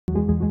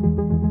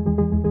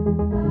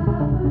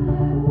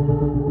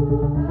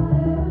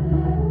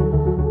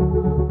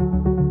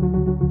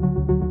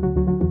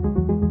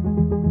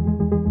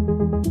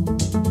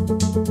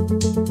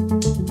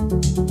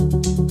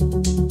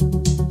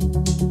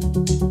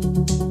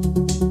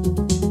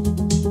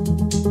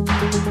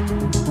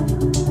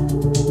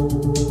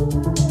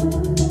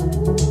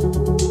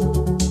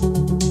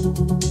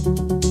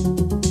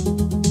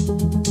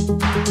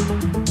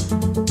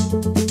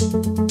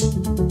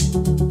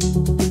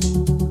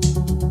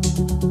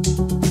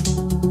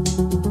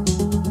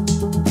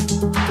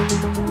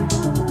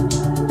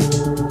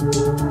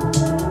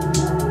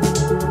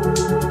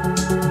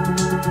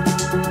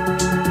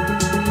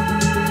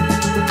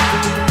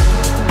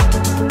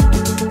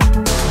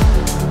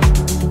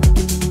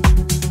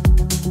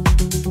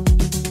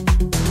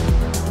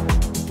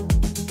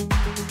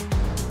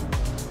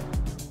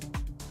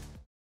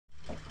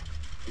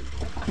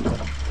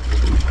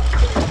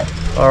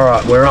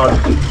we're on.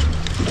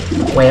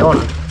 We're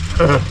on.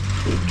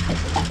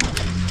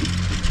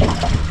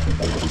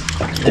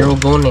 They're all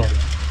gone now.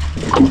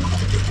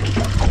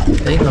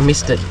 See, I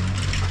missed it.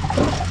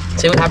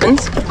 See what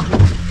happens?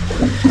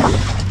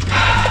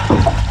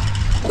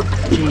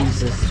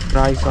 Jesus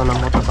Christ on a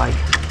motorbike.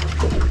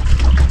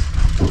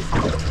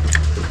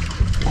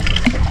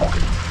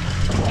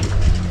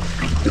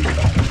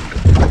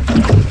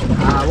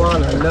 I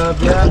wanna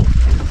love ya.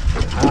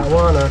 I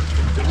wanna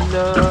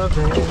love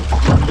it.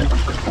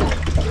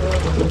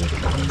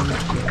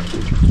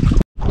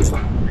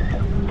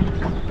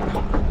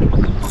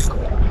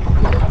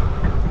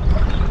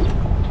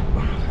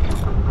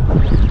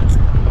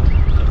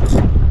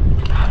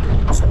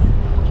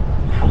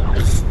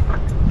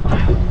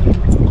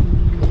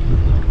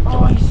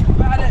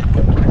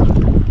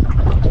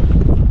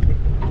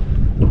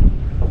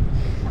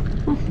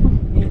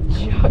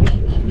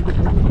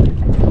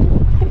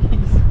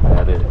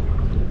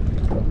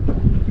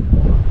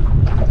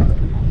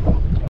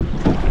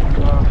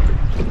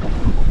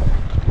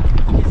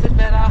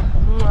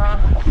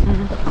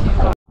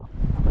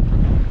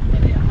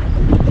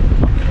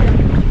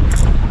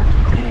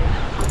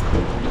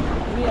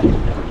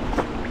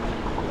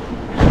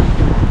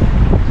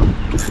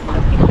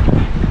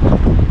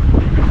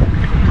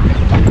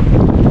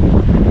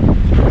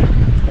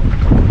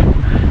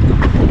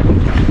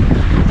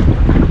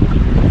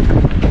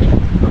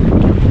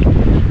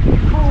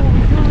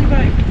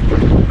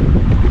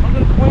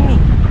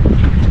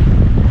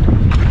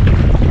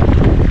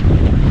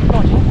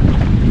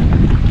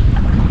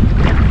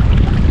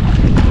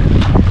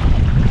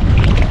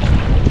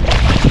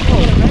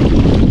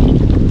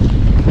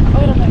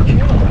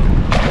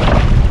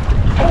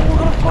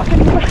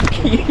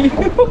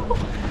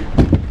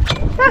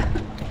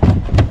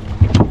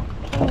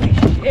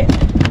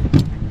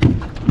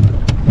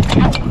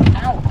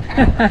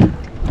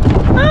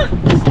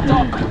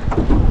 Stop!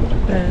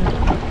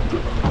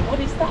 What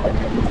is that?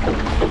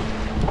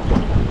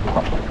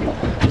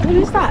 What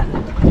is that?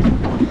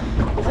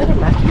 Is that a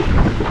mackerel?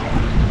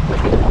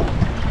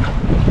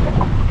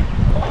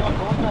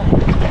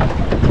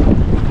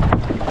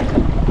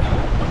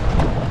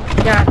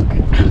 Yuck.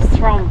 He's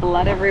throwing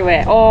blood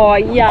everywhere. Oh,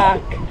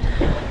 yuck.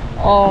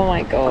 Oh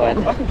my god.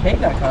 I can keep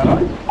that, can't I?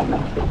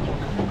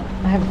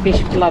 I have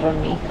fish blood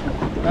on me.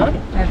 Huh?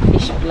 I have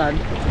fish blood.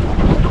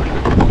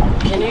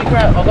 Can you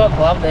grab, I've got a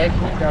glove there,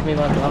 can you grab me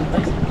my glove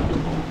please?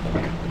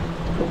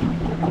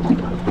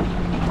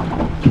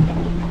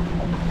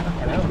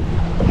 Fucking hell.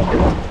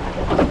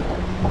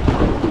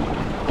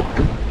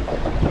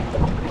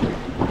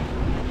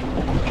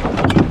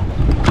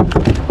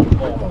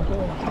 Oh my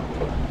god.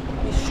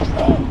 He's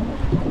strong.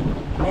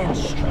 Man's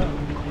strong.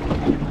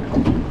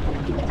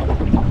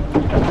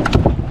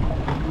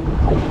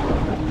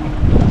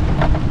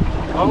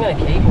 I'm gonna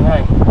keep him,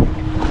 hey?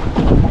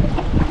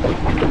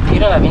 You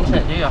don't have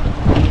internet, do you?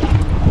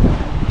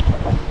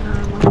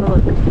 Have a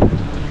look.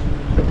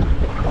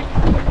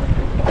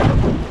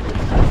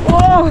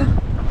 Oh!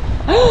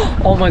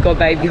 Oh my god,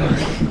 babe, you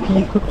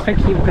look like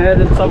you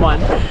murdered someone.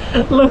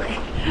 Look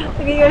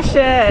at your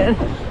shirt.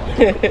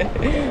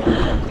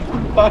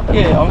 Fuck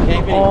yeah, I'm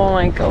keeping him. Oh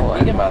my You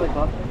god. get my other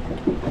glove.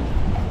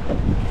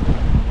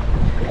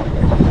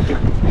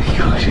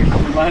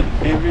 Blood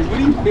everywhere. What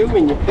are you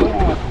filming? You're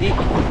filming my dick.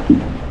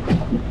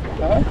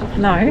 Huh?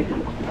 No.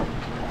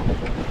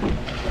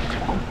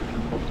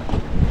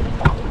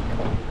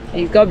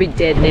 He's got to be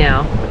dead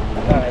now. No,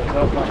 he's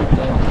not fucking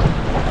dead.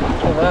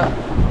 Look at that.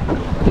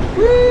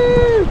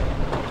 Woo!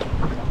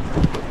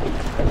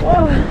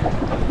 Oh.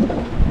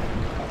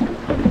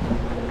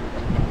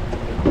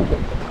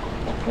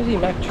 Where's he,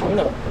 Mac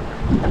Tuna?